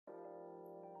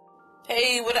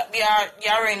Hey, what up, y'all?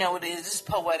 Y'all already know what it is. This is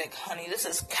Poetic Honey. This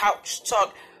is Couch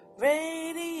Talk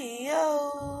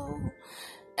Radio.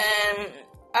 And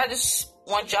I just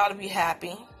want y'all to be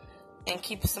happy and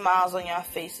keep smiles on your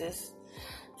faces.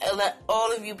 And let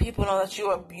all of you people know that you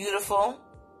are beautiful,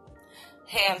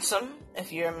 handsome.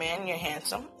 If you're a man, you're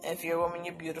handsome. If you're a woman,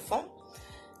 you're beautiful.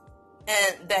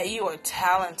 And that you are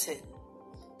talented.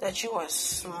 That you are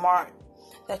smart.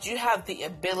 That you have the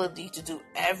ability to do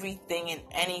everything and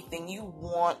anything you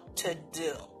want to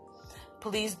do.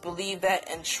 Please believe that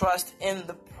and trust in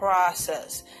the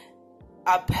process.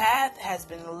 A path has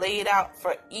been laid out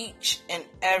for each and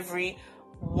every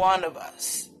one of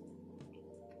us.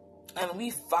 And we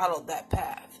followed that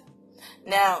path.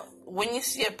 Now, when you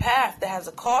see a path that has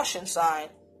a caution sign,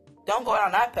 don't go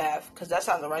down that path, because that's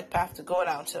not the right path to go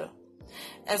down to.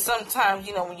 And sometimes,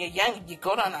 when you're young, you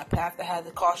go down that path that has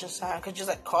the caution sign, because you're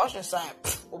like, caution sign,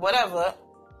 whatever.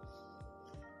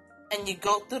 And you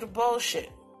go through the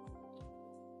bullshit.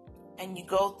 And you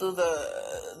go through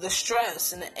the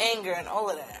stress and the anger and all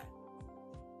of that.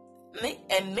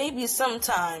 And maybe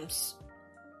sometimes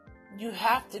you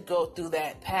have to go through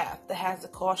that path that has the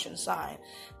caution sign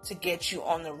to get you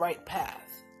on the right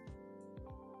path.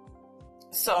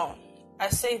 So, I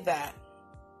say that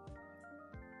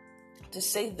to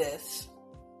say this: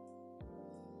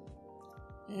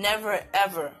 never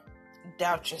ever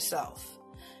doubt yourself.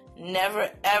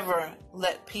 Never ever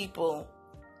let people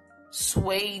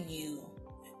sway you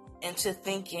into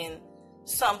thinking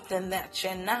something that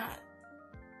you're not.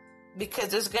 Because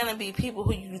there's going to be people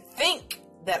who you think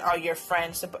that are your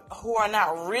friends, but who are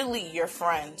not really your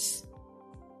friends.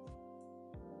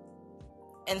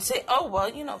 And say, oh, well,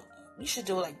 you should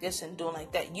do it like this and do it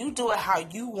like that. You do it how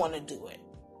you want to do it.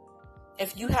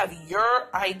 If you have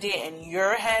your idea in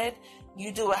your head,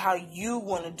 you do it how you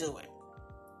want to do it.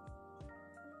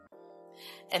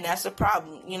 And that's the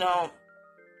problem.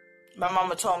 My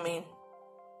mama told me,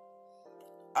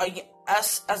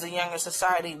 us as a younger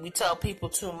society, we tell people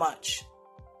too much.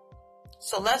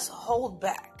 So let's hold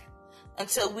back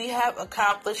until we have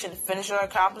accomplished and finished our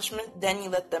accomplishment. Then you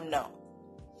let them know.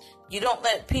 You don't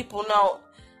let people know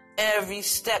every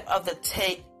step of the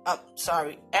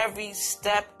every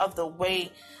step of the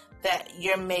way that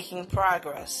you're making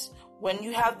progress. When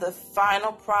you have the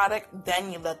final product,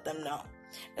 then you let them know.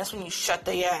 That's when you shut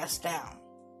their ass down.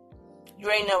 You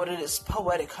already know what it is.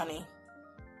 Poetic Honey.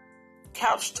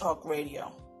 Couch Talk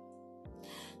Radio.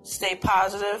 Stay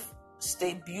positive.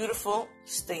 Stay beautiful.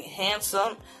 Stay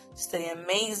handsome. Stay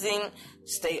amazing.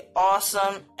 Stay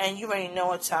awesome. And you already know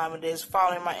what time it is.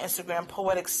 Follow me on my Instagram,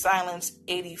 Poetic Silence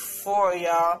 84,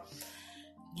 y'all.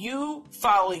 You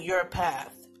follow your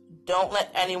path. Don't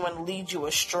let anyone lead you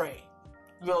astray.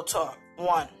 Real talk.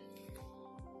 1.